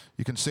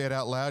 you can say it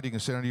out loud, you can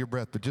say it under your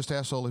breath, but just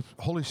ask the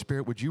Holy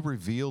Spirit, would you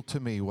reveal to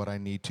me what I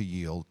need to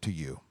yield to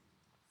you?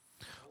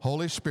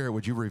 Holy Spirit,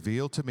 would you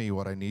reveal to me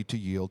what I need to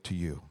yield to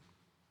you?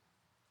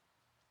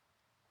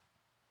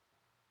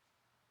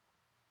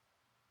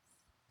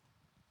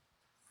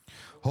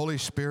 Holy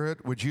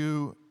Spirit, would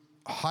you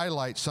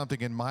highlight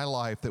something in my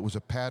life that was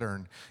a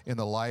pattern in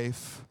the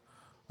life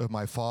of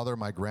my father,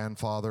 my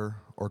grandfather,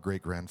 or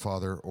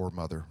great-grandfather, or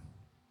mother?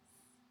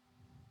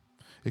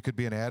 It could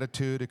be an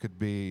attitude, it could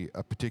be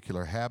a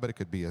particular habit, it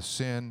could be a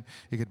sin,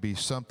 it could be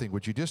something.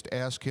 Would you just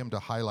ask Him to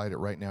highlight it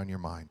right now in your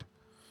mind?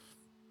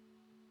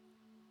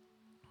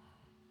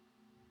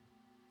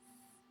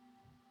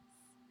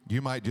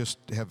 You might just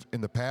have, in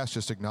the past,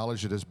 just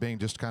acknowledged it as being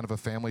just kind of a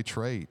family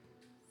trait.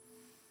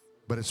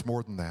 But it's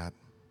more than that.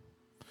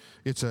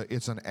 It's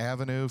an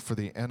avenue for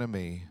the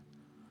enemy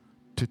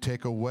to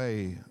take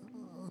away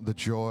the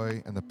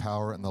joy and the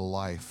power and the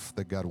life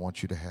that God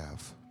wants you to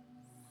have.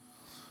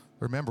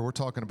 Remember, we're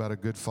talking about a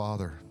good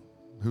Father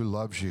who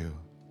loves you.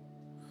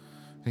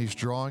 And He's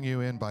drawing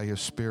you in by His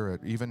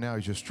Spirit. Even now,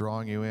 He's just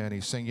drawing you in.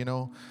 He's saying, you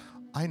know,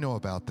 I know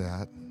about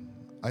that.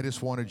 I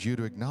just wanted you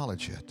to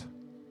acknowledge it.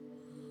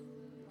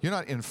 You're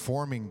not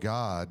informing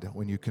God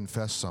when you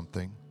confess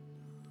something.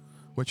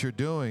 What you're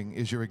doing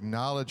is you're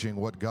acknowledging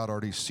what God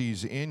already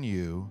sees in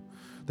you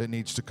that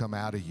needs to come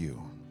out of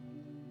you.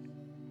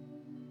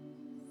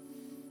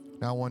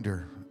 Now I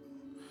wonder,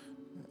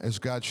 as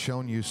God's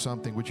shown you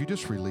something, would you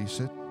just release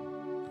it?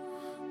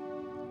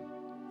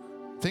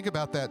 Think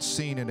about that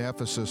scene in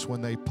Ephesus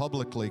when they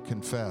publicly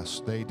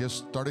confessed. They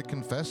just started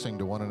confessing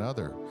to one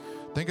another.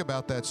 Think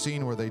about that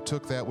scene where they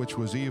took that which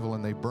was evil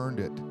and they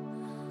burned it.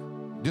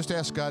 Just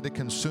ask God to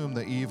consume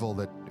the evil,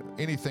 that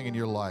anything in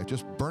your life,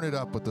 just burn it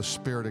up with the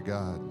Spirit of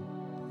God.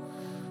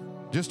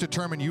 Just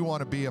determine you want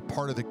to be a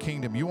part of the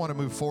kingdom. You want to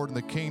move forward in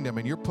the kingdom,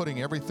 and you're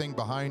putting everything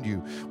behind you.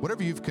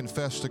 Whatever you've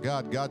confessed to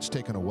God, God's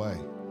taken away.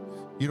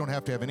 You don't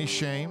have to have any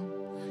shame.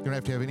 You don't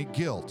have to have any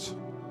guilt.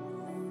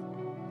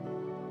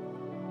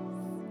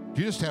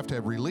 You just have to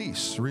have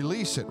release.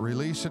 Release it,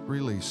 release it,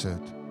 release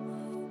it.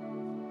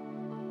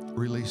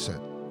 Release it.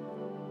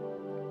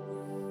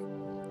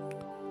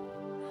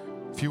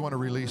 If you want to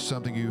release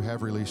something, you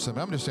have released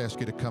something. I'm just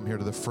asking you to come here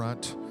to the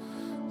front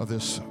of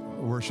this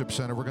worship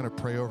center. We're going to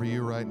pray over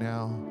you right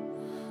now.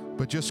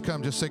 But just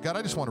come, just say, God,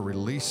 I just want to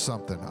release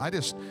something. I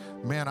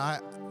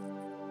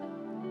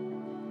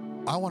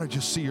want to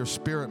just see your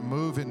Spirit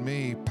move in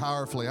me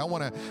powerfully. I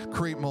want to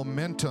create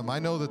momentum. I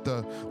know that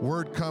the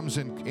word comes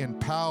in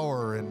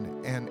power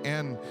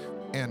and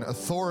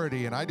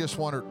authority, and I just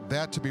want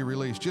that to be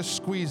released. Just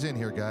squeeze in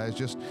here, guys.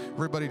 Just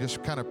everybody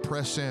just kind of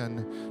press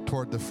in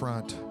toward the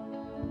front.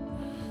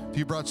 If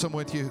you brought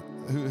someone with you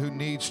who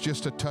needs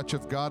just a touch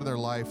of God in their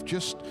life,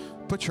 just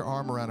put your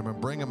arm around them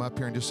and bring them up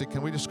here and just say,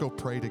 can we just go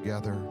pray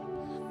together?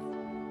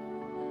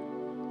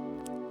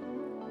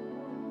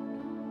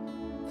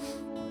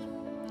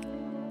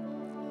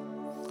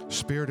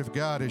 Spirit of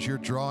God, as you're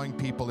drawing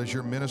people, as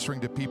you're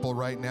ministering to people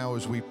right now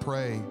as we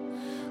pray,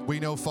 we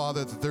know,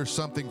 Father, that there's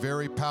something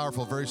very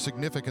powerful, very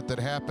significant that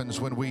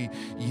happens when we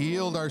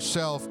yield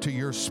ourselves to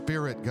your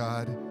Spirit,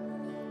 God.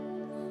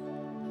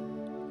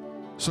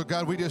 So,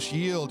 God, we just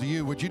yield to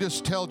you. Would you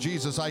just tell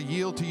Jesus, I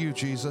yield to you,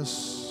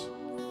 Jesus.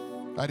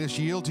 I just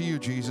yield to you,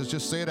 Jesus.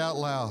 Just say it out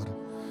loud.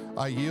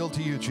 I yield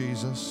to you,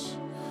 Jesus.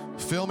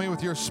 Fill me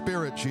with your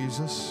Spirit,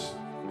 Jesus.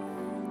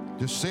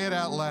 Just say it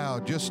out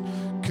loud. Just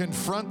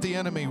confront the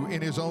enemy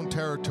in his own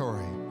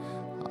territory.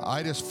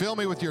 I just fill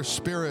me with your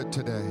Spirit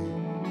today.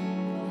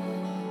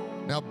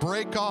 Now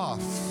break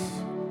off.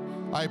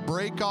 I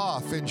break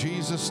off in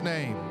Jesus'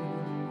 name.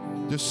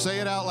 Just say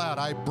it out loud.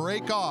 I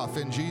break off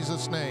in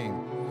Jesus' name.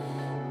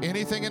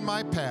 Anything in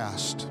my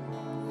past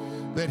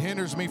that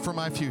hinders me from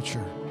my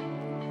future.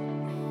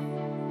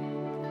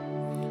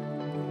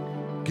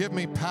 Give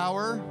me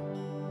power.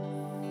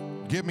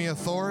 Give me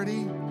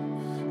authority.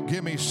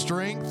 Give me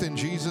strength in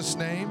Jesus'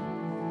 name.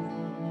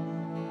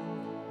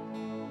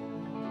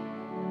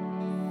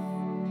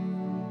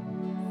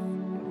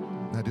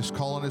 Now just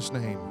call on his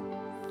name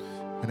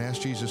and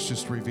ask Jesus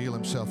just to reveal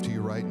himself to you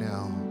right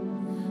now.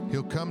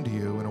 He'll come to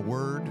you in a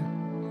word,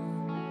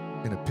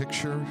 in a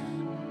picture,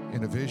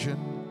 in a vision,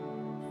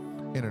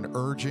 in an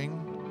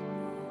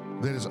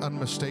urging that is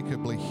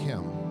unmistakably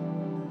him.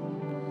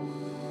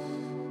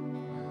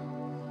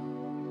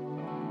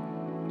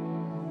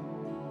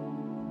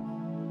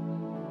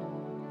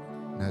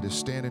 Now to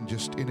stand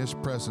just in his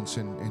presence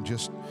and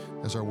just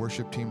as our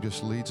worship team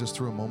just leads us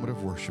through a moment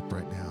of worship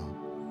right now.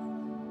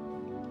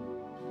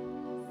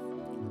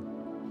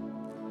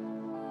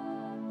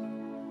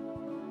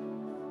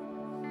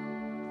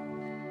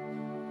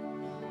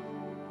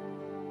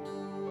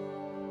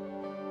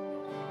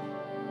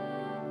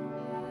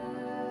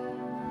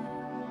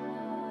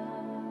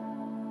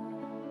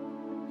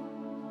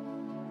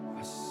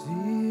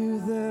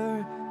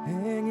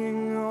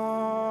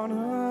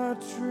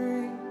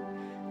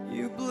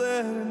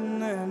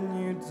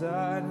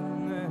 died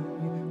and then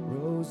you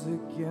rose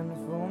again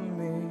for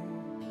me.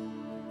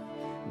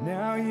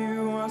 Now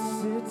you are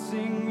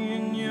sitting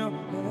in your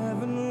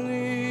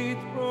heavenly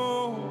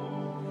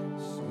throne.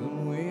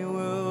 Soon we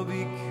will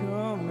be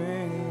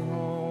coming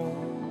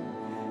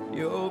home.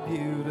 You're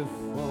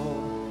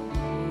beautiful.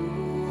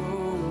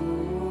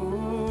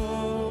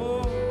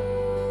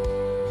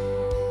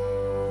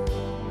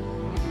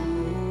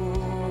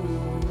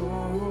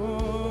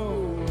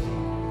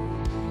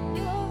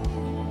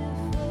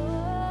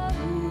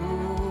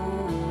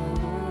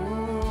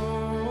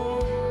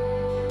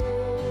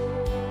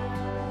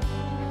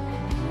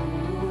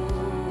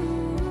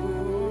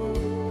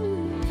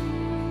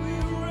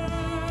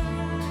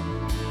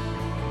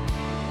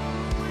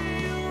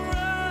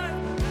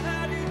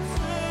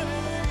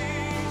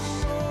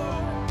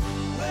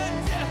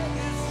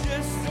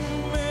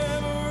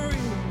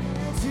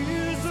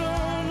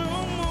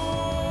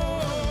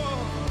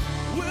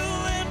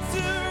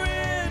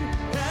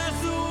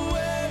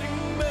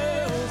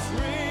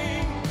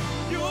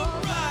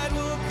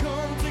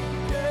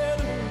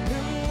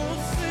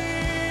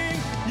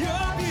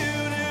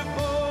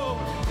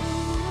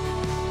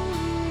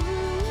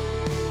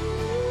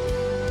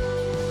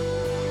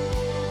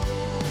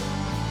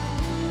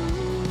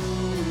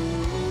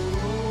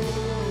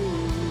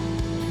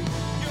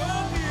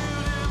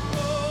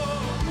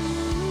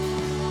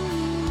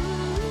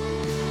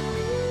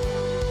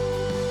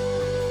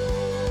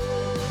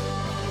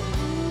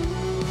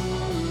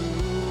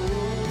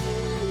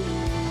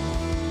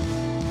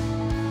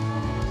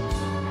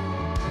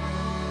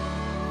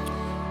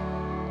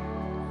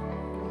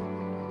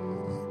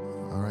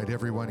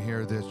 Everyone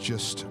here that's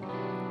just,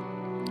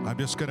 I'm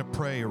just going to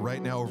pray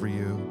right now over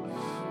you.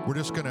 We're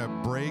just going to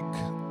break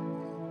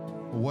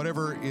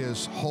whatever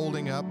is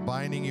holding up,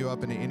 binding you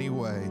up in any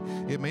way.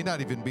 It may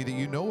not even be that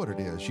you know what it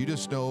is. You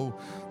just know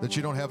that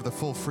you don't have the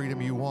full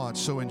freedom you want.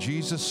 So in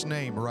Jesus'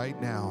 name right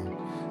now,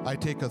 I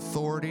take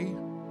authority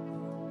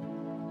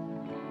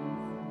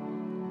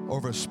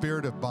over a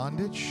spirit of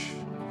bondage,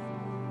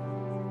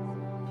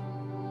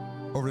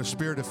 over a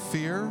spirit of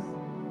fear,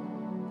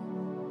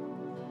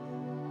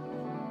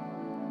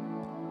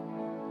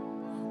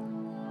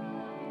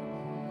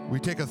 we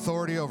take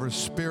authority over a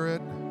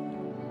spirit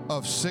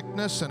of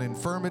sickness and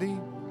infirmity.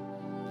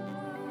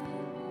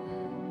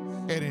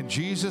 And in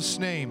Jesus'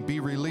 name, be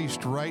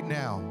released right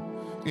now.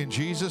 In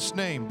Jesus'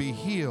 name, be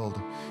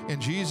healed. In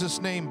Jesus'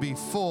 name, be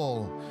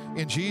full.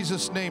 In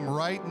Jesus' name,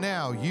 right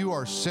now, you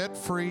are set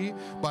free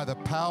by the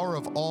power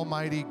of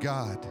Almighty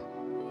God.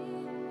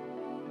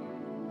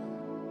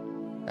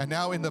 And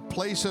now in the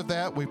place of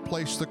that, we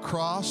place the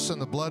cross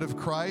and the blood of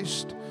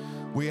Christ.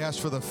 We ask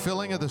for the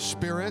filling of the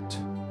Spirit,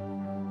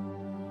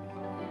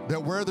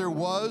 that where there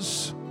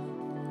was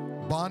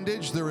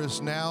bondage, there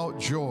is now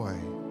joy.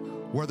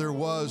 Where there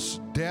was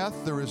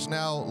death, there is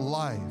now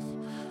life.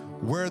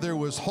 Where there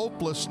was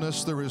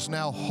hopelessness, there is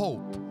now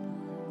hope.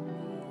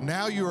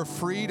 Now you are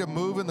free to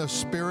move in the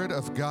Spirit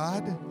of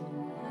God.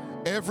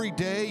 Every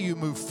day you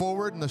move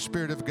forward in the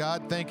Spirit of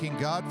God, thanking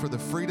God for the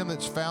freedom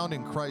that's found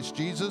in Christ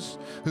Jesus,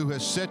 who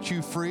has set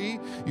you free.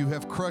 You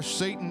have crushed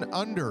Satan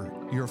under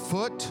your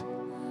foot.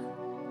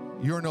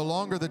 You are no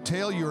longer the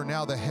tail, you are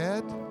now the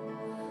head.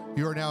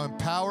 You are now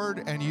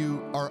empowered, and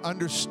you are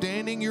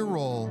understanding your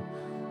role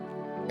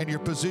and your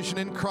position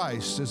in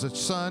Christ as a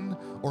son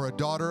or a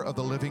daughter of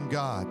the living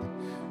God.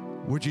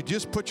 Would you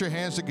just put your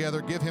hands together,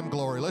 give him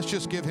glory? Let's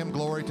just give him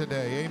glory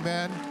today.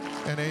 Amen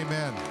and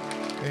amen.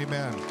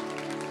 Amen.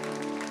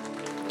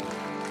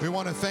 We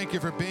want to thank you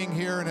for being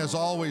here, and as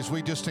always,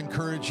 we just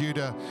encourage you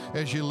to,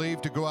 as you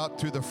leave, to go out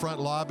through the front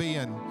lobby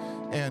and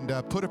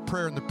put a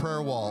prayer in the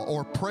prayer wall,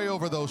 or pray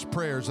over those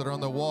prayers that are on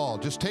the wall.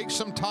 Just take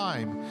some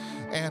time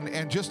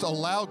and just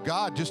allow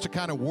God just to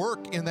kind of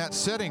work in that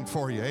setting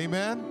for you.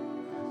 Amen?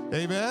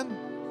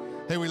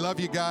 Amen? Hey, we love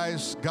you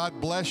guys.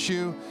 God bless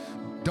you.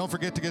 Don't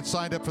forget to get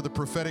signed up for the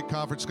prophetic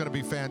conference. It's going to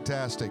be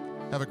fantastic.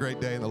 Have a great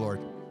day in the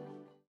Lord.